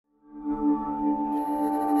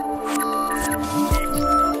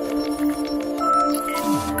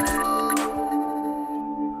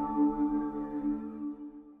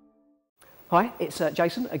Hi, it's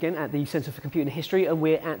Jason, again at the Centre for Computing History, and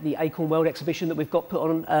we're at the Acorn World exhibition that we've got put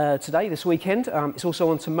on today, this weekend. It's also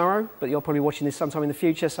on tomorrow, but you're probably watching this sometime in the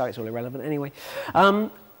future, so it's all irrelevant anyway.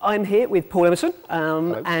 I'm here with Paul Emerton,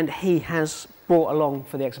 and he has brought along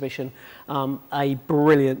for the exhibition a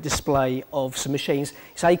brilliant display of some machines.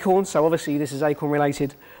 It's Acorn, so obviously this is Acorn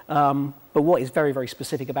related, but what is very, very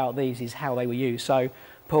specific about these is how they were used. So,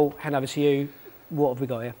 Paul, hand over to you. What have we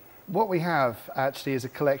got here? What we have actually is a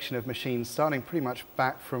collection of machines starting pretty much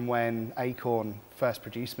back from when Acorn first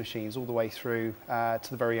produced machines all the way through to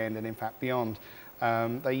the very end, and in fact beyond.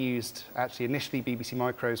 They used actually initially BBC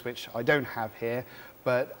Micros, which I don't have here,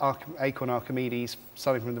 but Acorn Archimedes,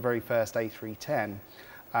 starting from the very first A310.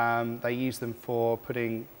 They used them for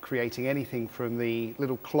creating anything from the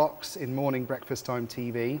little clocks in morning breakfast time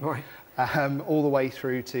TV, right, all the way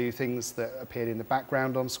through to things that appeared in the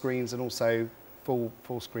background on screens, and also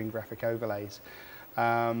full screen graphic overlays.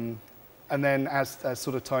 And then as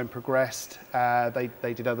sort of time progressed, they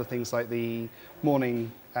did other things like the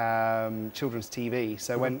morning children's TV.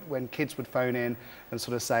 So when kids would phone in and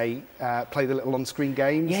sort of say, play the little on-screen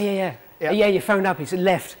games. Yeah, you phoned up, he said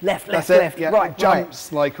left, yeah, right,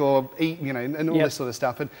 jumps, like, or eat, you know, and all this sort of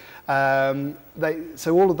stuff. And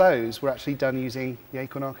so all of those were actually done using the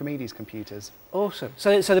Acorn Archimedes computers. Awesome.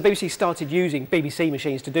 So the BBC started using BBC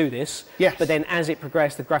machines to do this. Yes. But then as it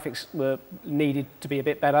progressed, the graphics were needed to be a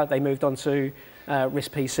bit better. They moved on to RISC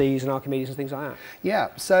PCs and Archimedes and things like that. Yeah.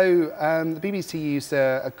 So the BBC used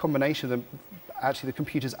a combination of actually the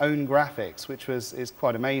computer's own graphics, which is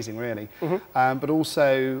quite amazing, really. But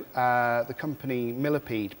also the company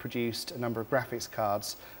Millipede produced a number of graphics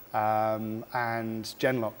cards and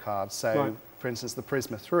Genlock cards. So, for instance, the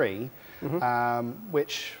Prisma 3,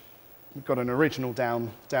 which got an original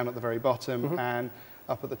down at the very bottom, and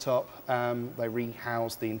up at the top, they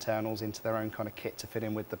rehoused the internals into their own kind of kit to fit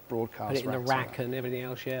in with the broadcast. Put it in the rack and everything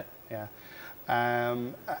else, yeah.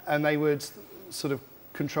 And they would sort of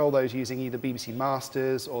control those using either BBC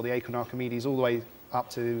Masters or the Acorn Archimedes, all the way up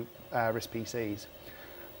to RISC PCs.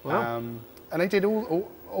 Wow. And they did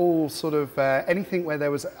all sort of anything where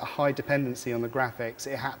there was a high dependency on the graphics.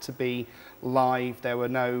 It had to be live. There were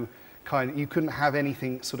no you couldn't have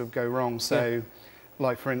anything sort of go wrong. So,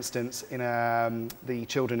 like for instance, in the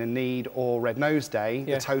Children in Need or Red Nose Day,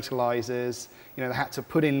 the totalizers, you know, they had to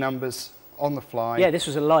put in numbers on the fly. Yeah, this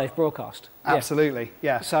was a live broadcast. Absolutely,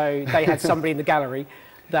 yeah. So they had somebody in the gallery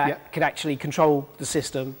that could actually control the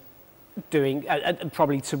system, doing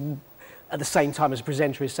probably at the same time as the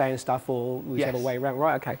presenter is saying stuff, or whichever way around.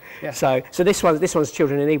 Right, okay. Yeah. So this one's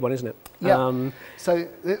Children in Need one, isn't it? Yeah. So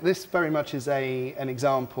this very much is an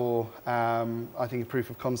example, I think, of proof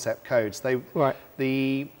of concept codes. The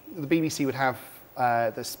BBC would have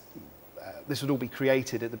this would all be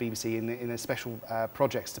created at the BBC in a special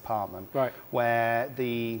projects department, where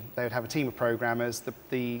they would have a team of programmers.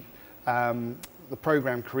 The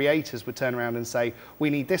program creators would turn around and say, we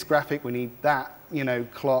need this graphic, we need that, you know,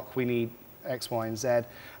 clock, we need X, Y, and Z,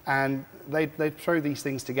 and they'd throw these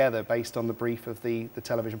things together based on the brief of the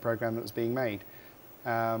television program that was being made.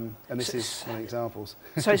 And this is one of the examples.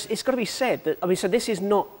 So it's got to be said that, I mean, so this is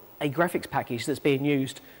not a graphics package that's being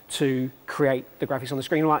used to create the graphics on the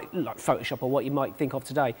screen, like Photoshop or what you might think of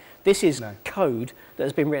today. This is code that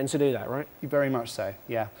has been written to do that, right? Very much so,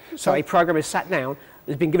 yeah. So a programmer sat down,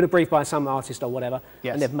 has been given a brief by some artist or whatever,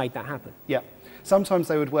 and they've made that happen. Yeah. Sometimes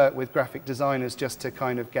they would work with graphic designers just to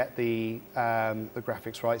kind of get the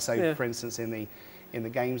graphics right. So, for instance, in the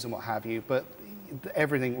games and what have you. But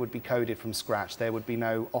everything would be coded from scratch. There would be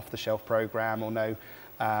no off-the-shelf program or no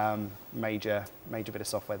major bit of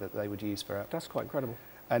software that they would use for it. That's quite incredible.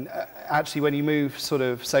 And actually, when you move sort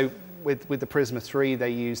of, so with the Prisma 3, they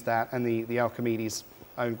used that, and the Archimedes'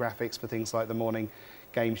 own graphics for things like the morning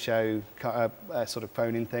game show, sort of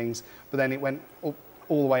phone-in things. But then it went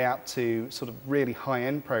all the way out to sort of really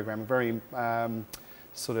high-end programming, very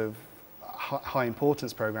sort of high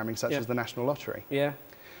importance programming, such as the National Lottery. Yeah,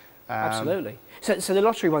 absolutely. So the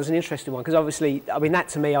lottery one's an interesting one, because obviously, I mean, that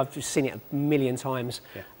to me, I've just seen it a million times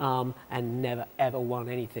and never ever won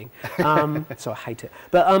anything. So I hate it.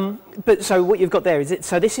 But so what you've got there is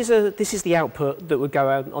so this is the output that would go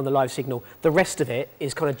out on the live signal. The rest of it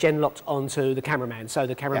is kind of gen-locked onto the cameraman. So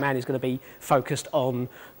the cameraman is going to be focused on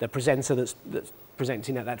the presenter that's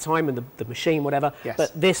presenting at that time, and the machine, whatever.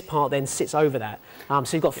 But this part then sits over that.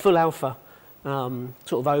 So you've got full alpha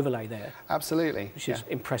sort of overlay there. Absolutely. Which is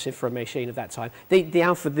impressive for a machine of that time. The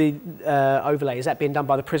alpha, overlay, is that being done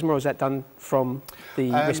by the Prisma, or is that done from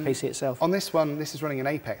the RISC PC itself? On this one, this is running an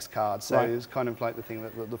Apex card, so it's kind of like the thing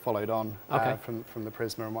that followed on from the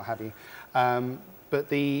Prisma and what have you. but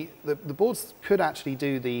the boards could actually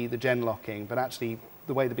do the gen locking, but actually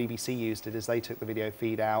the way the BBC used it is they took the video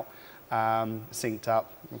feed out, synced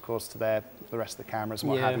up, of course, to the rest of the cameras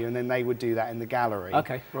and what have you, and then they would do that in the gallery.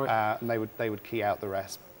 Okay, right. And they would key out the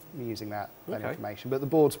rest using that information. But the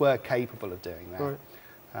boards were capable of doing that. Right.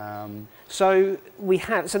 So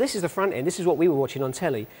this is the front end. This is what we were watching on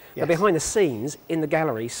telly. Yes. But behind the scenes in the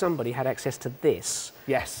gallery, somebody had access to this.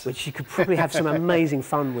 Yes. Which you could probably have some amazing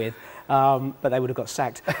fun with, but they would have got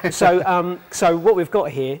sacked. So, so what we've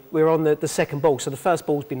got here, we're on the second ball. So the first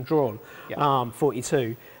ball's been drawn,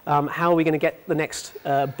 42. How are we going to get the next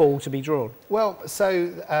ball to be drawn? Well,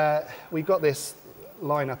 so we've got this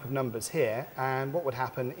lineup of numbers here, and what would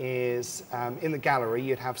happen is in the gallery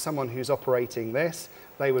you'd have someone who's operating this.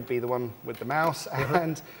 They would be the one with the mouse,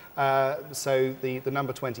 and so the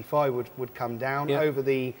number 25 would come down over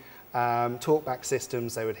the talkback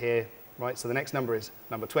systems. They would hear, right, so the next number is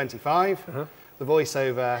number 25. The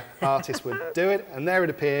voiceover artist would do it, and there it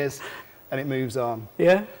appears, and it moves on.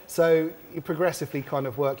 Yeah. So you progressively kind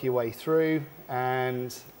of work your way through,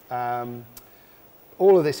 and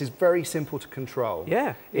all of this is very simple to control.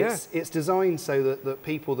 Yeah, it's designed so that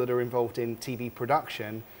people that are involved in TV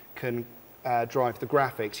production can drive the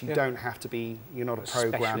graphics. You don't have to be, you're not a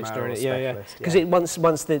programmer or a specialist. Because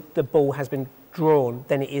once the ball has been drawn,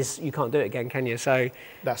 then you can't do it again, can you? So,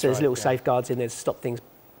 there's little safeguards in there to stop things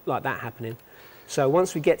like that happening. So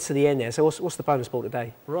once we get to the end there, so what's the bonus ball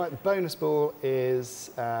today? Right, the bonus ball is,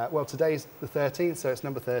 well, today's the 13th, so it's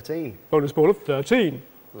number 13. Bonus ball of 13.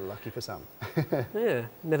 Lucky for some. Yeah,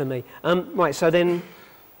 never me. Right, so then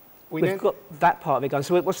we've got that part of it going.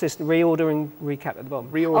 So what's this, reorder and recap at the bottom?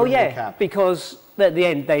 Reorder and recap. Because at the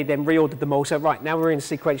end they then reordered them all. So right, now we're in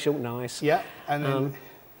sequential, nice. Yeah, and then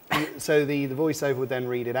so the voiceover would then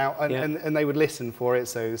read it out, and they would listen for it.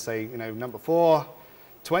 So say, you know, number 4,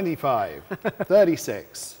 25,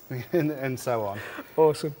 36, and so on.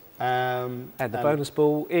 Awesome. And the bonus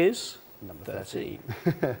ball is number 13.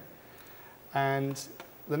 And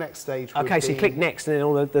the next stage would be... so you click next, and then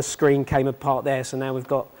all the screen came apart there. So now we've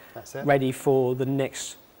got ready for the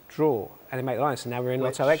next draw. And it made the line, so now we're in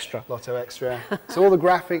Lotto Extra. Lotto Extra. So all the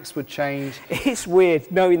graphics would change. It's weird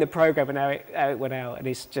knowing the program and how it went out, and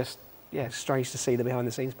it's just, strange to see the behind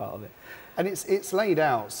the scenes part of it. And it's laid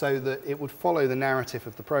out so that it would follow the narrative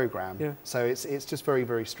of the program. Yeah. So it's just very,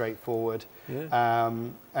 very straightforward. Yeah.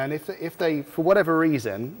 And if they, for whatever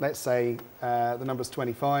reason, let's say the number's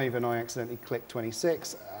 25 and I accidentally click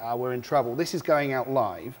 26, we're in trouble. This is going out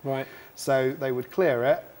live. Right. So they would clear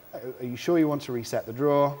it. Are you sure you want to reset the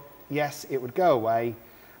draw? Yes, it would go away,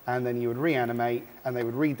 and then you would reanimate, and they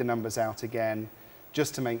would read the numbers out again,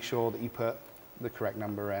 just to make sure that you put the correct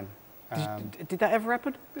number in. Did that ever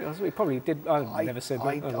happen? It probably did. I've never said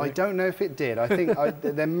that. I don't know if it did. I think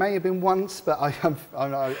there may have been once, but I'm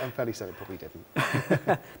fairly certain it probably didn't.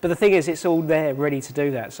 But the thing is, it's all there, ready to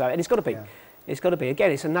do that. So, and it's got to be. Yeah. It's got to be.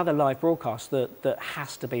 Again, it's another live broadcast that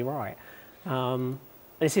has to be right. And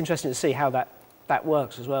it's interesting to see how that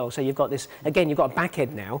works as well. So you've got this, again, you've got a back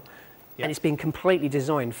end now, and it's been completely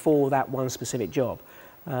designed for that one specific job.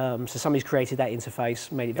 So somebody's created that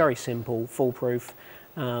interface, made it very simple, foolproof,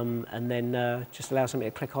 and then just allow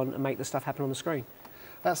somebody to click on and make the stuff happen on the screen.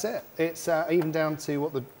 That's it. It's even down to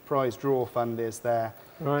what the prize draw fund is there.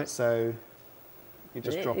 Right. So you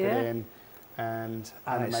just drop it in and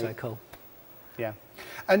animate. That's so cool. Yeah.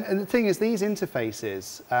 And the thing is, these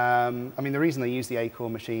interfaces, I mean, the reason they use the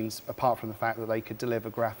Acorn machines, apart from the fact that they could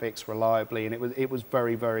deliver graphics reliably, and it was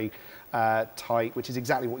very, very tight, which is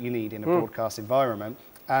exactly what you need in a broadcast environment,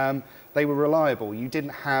 they were reliable. You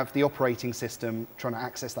didn't have the operating system trying to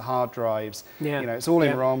access the hard drives. Yeah. You know, it's all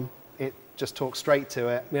in ROM. It just talks straight to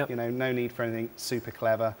it. Yep. You know, no need for anything super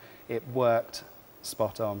clever. It worked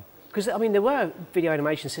spot on. Because, I mean, there were video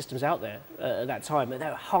animation systems out there at that time, but they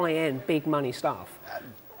were high-end, big money stuff.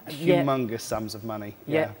 Humongous sums of money.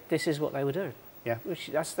 Yeah, this is what they were doing. Yeah.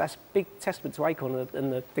 That's a big testament to Acorn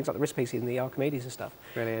and the things like the RISC PC and the Archimedes and stuff.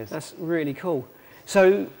 It really is. That's really cool.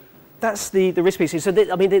 So that's the RISC PC.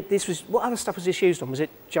 So, I mean, this was, what other stuff was this used on? Was it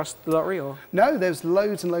just the lottery, or? No, there's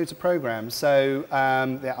loads and loads of programs. So, I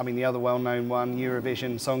mean, the other well-known one,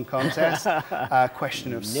 Eurovision Song Contest,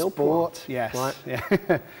 Question of Sport. Yes. Right.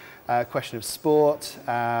 Yeah. Question of Sport,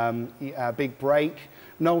 Big Break,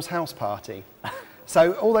 Noel's House Party.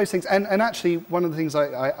 So all those things, and actually one of the things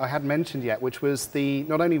I hadn't mentioned yet, which was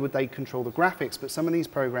not only would they control the graphics, but some of these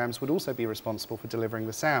programs would also be responsible for delivering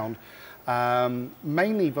the sound,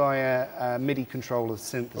 mainly via MIDI controller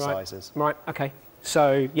synthesizers. Right, okay.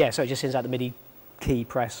 So, yeah, so it just sends out the MIDI key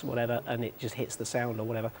press, whatever, and it just hits the sound or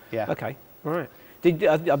whatever. Yeah. Okay. Right. We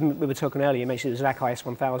were talking earlier, you mentioned it was Akai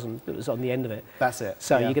S1000 that was on the end of it. That's it.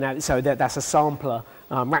 So you can have, that's a sampler,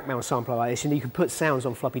 rack mount sampler like this, and you can put sounds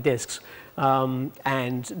on floppy disks,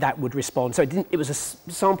 and that would respond. So it was a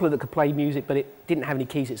sampler that could play music, but it didn't have any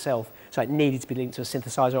keys itself, so it needed to be linked to a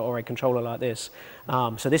synthesizer or a controller like this.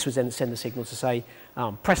 So this would then send the signal to say,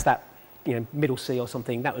 press that, middle C or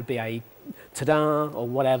something. That would be a ta-da or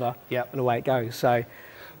whatever, and away it goes. So.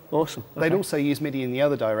 Awesome. Okay. They'd also use MIDI in the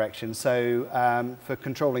other direction. So for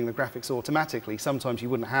controlling the graphics automatically, sometimes you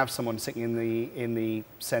wouldn't have someone sitting in the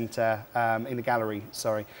center, in the gallery,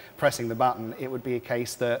 sorry, pressing the button. It would be a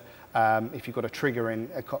case that if you've got a trigger in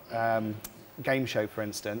a game show, for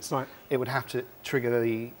instance, it would have to trigger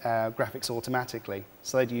the graphics automatically.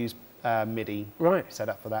 So they'd use MIDI set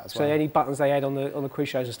up for that as well. So any buttons they had on the quiz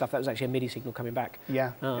shows and stuff, that was actually a MIDI signal coming back.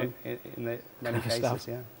 Yeah, in the many cases, stuff.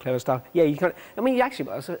 yeah. Clever stuff. Yeah, you can't. I mean, actually,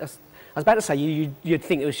 I was about to say you'd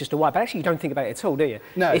think it was just a wire, but actually you don't think about it at all, do you?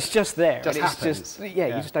 No, it's just there. Just happens. It's just you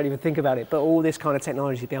just don't even think about it. But all this kind of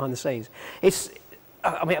technology behind the scenes. It's.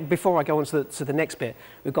 I mean, before I go on to the next bit,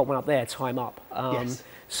 we've got one up there, Time Up. Yes.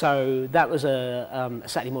 So that was a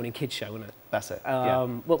Saturday morning kids show, wasn't it? That's it.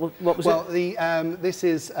 What was it? Well, this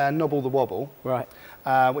is Nobble the Wobble. Right.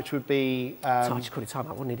 Which would be. So I just called it Time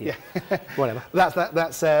Up, what an idiot. Yeah. Whatever.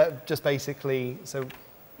 That's just basically so.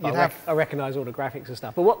 I recognise all the graphics and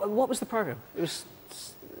stuff. But what was the program? It was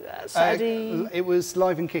Saturday. It was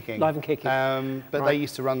Live and Kicking. Live and Kicking. But they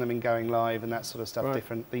used to run them in Going Live and that sort of stuff.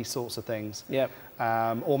 These sorts of things. Yep.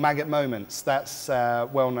 Or Maggot Moments. That's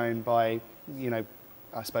well known by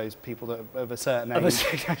I suppose people that are of a certain age.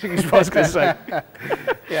 I was going to say.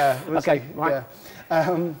 Yeah. Okay. Right.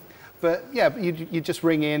 Yeah. But yeah, you just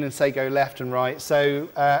ring in and say go left and right. So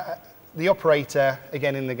the operator,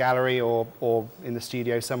 again in the gallery or in the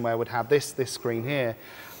studio somewhere, would have this screen here,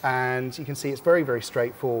 and you can see it's very, very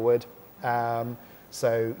straightforward.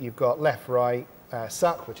 So you've got left, right,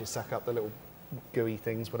 suck, which is suck up the little gooey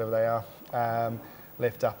things, whatever they are,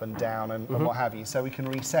 lift up and down and what have you. So we can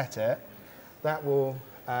reset it. That will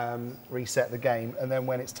reset the game, and then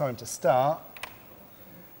when it's time to start,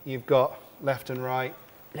 you've got left and right.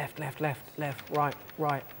 Left, right,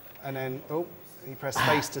 right. And then, you press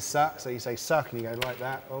space to suck, so you say suck and you go like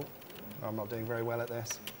that. I'm not doing very well at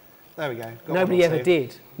this. There we go. Nobody ever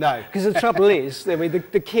did. No. Because the trouble is, I mean,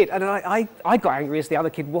 the kid, and I got angry as the other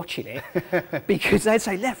kid watching it, because they'd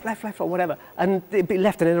say left, or whatever, and it'd be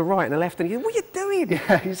left and then a right and a left, and you go, what are you doing?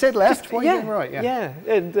 Yeah, you said left, what are you doing right? Yeah,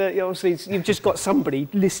 and obviously you've just got somebody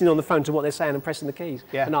listening on the phone to what they're saying and pressing the keys,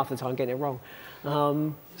 and half the time getting it wrong.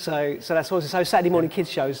 So that's also, so Saturday morning kids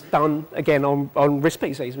shows done again on RISC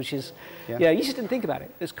PCs, which is, you just didn't think about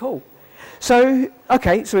it. It's cool. So,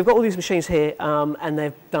 okay, so we've got all these machines here, and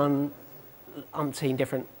they've done umpteen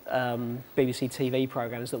different BBC TV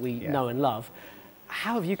programs that we know and love.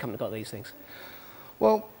 How have you come to got these things?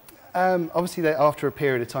 Well, obviously after a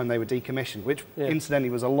period of time they were decommissioned, which incidentally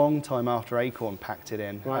was a long time after Acorn packed it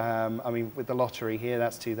in. Right. I mean, with the lottery here,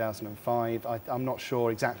 that's 2005. I'm not sure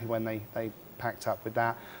exactly when they packed up with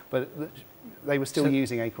that, but they were still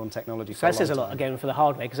using Acorn technology for a long time. So that says a lot again for the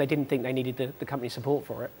hardware, because they didn't think they needed the company support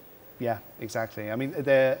for it. Yeah, exactly. I mean,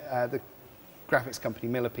 the graphics company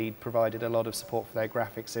Millipede provided a lot of support for their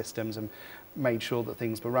graphics systems and made sure that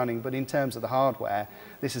things were running. But in terms of the hardware,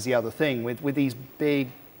 this is the other thing. With these big,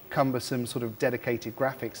 cumbersome sort of dedicated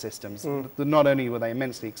graphics systems, not only were they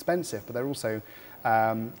immensely expensive, but they're also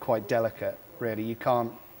quite delicate, really. You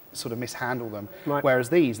can't sort of mishandle them. Right. Whereas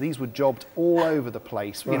these were jobbed all over the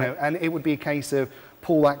place, you know, and it would be a case of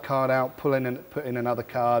pull that card out, put in another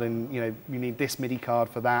card, and you need this MIDI card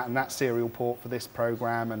for that, and that serial port for this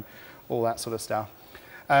program, and all that sort of stuff.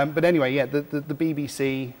 But anyway, yeah, the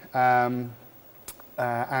BBC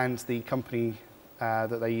and the company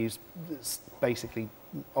that they used basically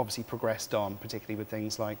obviously progressed on, particularly with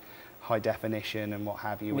things like high definition and what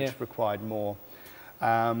have you, which required more.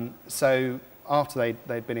 So after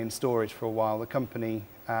they'd been in storage for a while, the company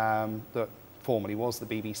that formerly was the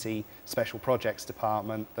BBC Special Projects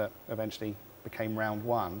Department, that eventually became Round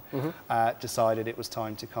One, decided it was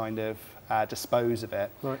time to kind of dispose of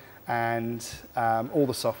it. Right. And all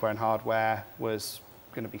the software and hardware was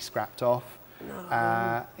going to be scrapped off.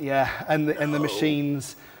 No. Yeah, and the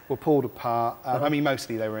machines were pulled apart. I mean,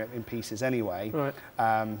 mostly they were in pieces anyway,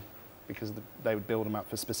 because they would build them up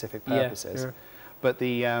for specific purposes. Yeah. But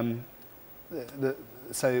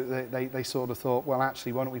so they sort of thought, well,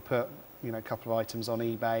 actually, why don't we put a couple of items on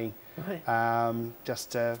eBay,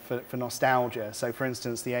 just for nostalgia. So, for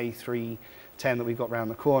instance, the A310 that we've got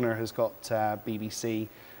round the corner has got BBC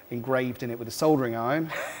engraved in it with a soldering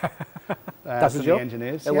iron. That's the job. The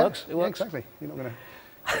engineers. It works. It works. Exactly. You're not going to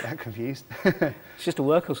get that confused. It's just a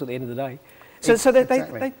workhorse at the end of the day. So they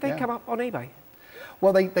Exactly, come up on eBay?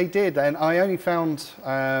 Well, they did, and I only found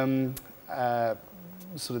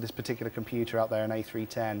sort of this particular computer out there, an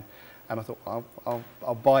A310, and I thought,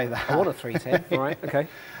 I'll buy that. I want a 310, all right, okay.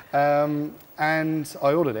 And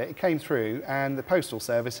I ordered it, it came through, and the postal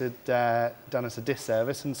service had done us a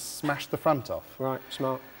disservice and smashed the front off. Right,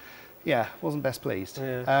 smart. Yeah, wasn't best pleased.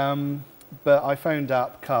 Yeah. But I phoned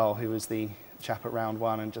up Carl, who was the chap at round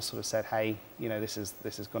one, and just sort of said, hey, you know, this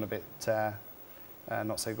has gone a bit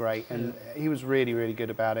not so great. And he was really, really good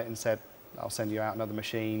about it and said, I'll send you out another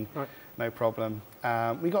machine, right. No problem.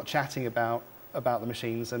 We got chatting about the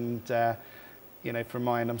machines, and you know, from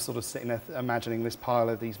my end, I'm sort of sitting there imagining this pile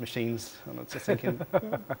of these machines, and I'm just thinking,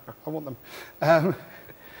 I want them.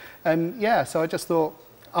 And yeah, so I just thought,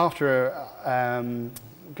 after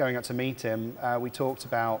going up to meet him, we talked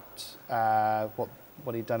about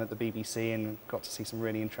what he'd done at the BBC and got to see some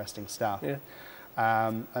really interesting stuff. Yeah.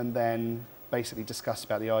 And then basically discussed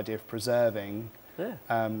about the idea of preserving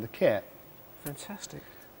the kit. Fantastic.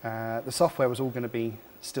 The software was all going to be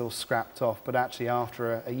still scrapped off, but actually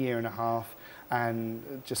after a year and a half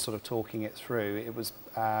and just sort of talking it through, it was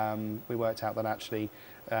we worked out that actually,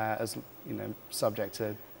 as you know, subject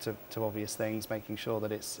to obvious things, making sure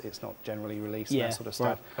that it's not generally released, and that sort of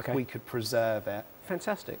stuff, right. Okay. We could preserve it.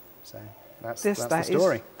 Fantastic. So that's the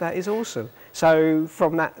story. That is awesome. So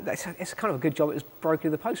from that, it's kind of a good job it was broken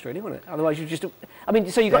in the post, really, wasn't it? Otherwise you just, I mean,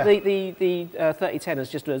 so you got the 3010 as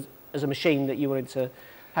just as a machine that you wanted to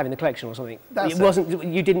have in the collection or something. It wasn't.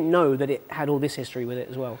 You didn't know that it had all this history with it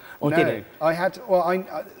as well, or did it? I had. Well,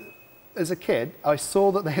 I as a kid, I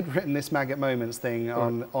saw that they had written this Maggot Moments thing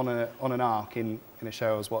on an ARC in a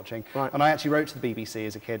show I was watching, right. And I actually wrote to the BBC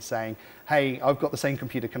as a kid saying, "Hey, I've got the same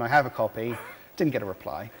computer. Can I have a copy?" Didn't get a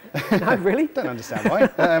reply. No, really? Don't understand why.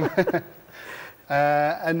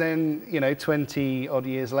 And then, you know, 20 odd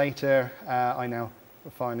years later, I now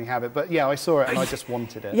finally have it. But yeah, I saw it and I just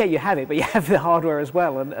wanted it. Yeah, you have it, but you have the hardware as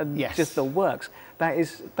well, and yes. Just the works. That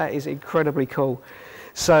is incredibly cool.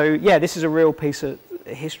 So yeah, this is a real piece of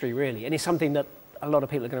history, really, and it's something that a lot of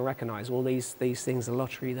people are going to recognise. All these things, the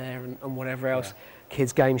lottery there, and whatever else,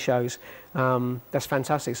 kids' game shows. That's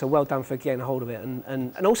fantastic. So well done for getting a hold of it,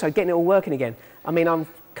 and also getting it all working again. I mean, I'm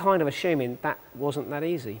kind of assuming that wasn't that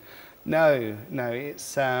easy. No,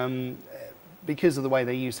 it's because of the way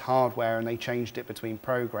they used hardware and they changed it between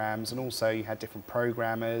programs, and also you had different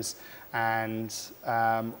programmers, and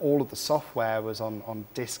all of the software was on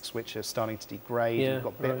disks which are starting to degrade. Yeah, you've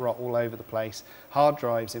got bit rot all over the place. Hard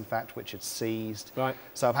drives, in fact, which had seized. Right.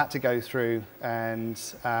 So I've had to go through and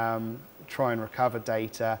try and recover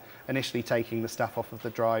data, initially taking the stuff off of the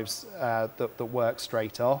drives that work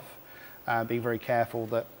straight off, being very careful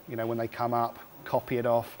that, you know, when they come up, copy it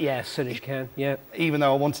off. Yeah, as soon as you can, yeah. Even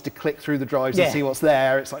though I wanted to click through the drives and see what's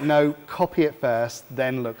there, it's like, no, copy it first,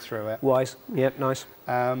 then look through it. Wise, yep, nice.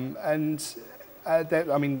 I mean,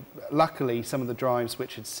 luckily, some of the drives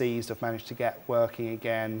which had seized have managed to get working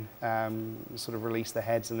again, sort of release the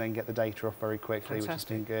heads and then get the data off very quickly, which has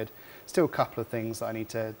been good. Still a couple of things that I need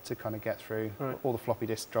to kind of get through. Right. All the floppy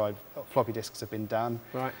disks have been done.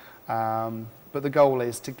 Right. But the goal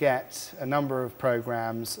is to get a number of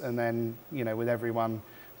programs, and then, you know, with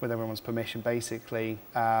everyone's permission, basically,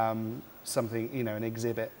 something, you know, an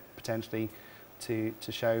exhibit potentially to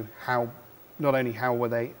show how, not only how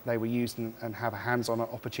they were used and have a hands-on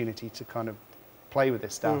opportunity to kind of play with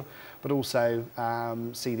this stuff, but also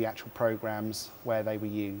see the actual programs where they were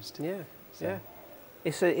used. Yeah, so. Yeah.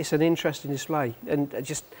 It's an interesting display, and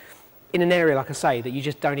just in an area, like I say, that you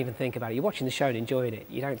just don't even think about it. You're watching the show and enjoying it.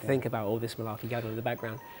 You don't think about all this malarkey going on in the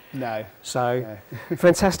background. No. So,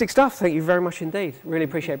 fantastic stuff. Thank you very much indeed. Really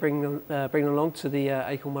appreciate bringing them along to the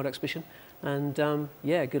Acorn World Exhibition. And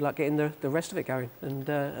yeah, good luck getting the rest of it going and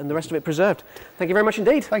the rest of it preserved. Thank you very much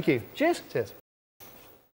indeed. Thank you. Cheers. Cheers.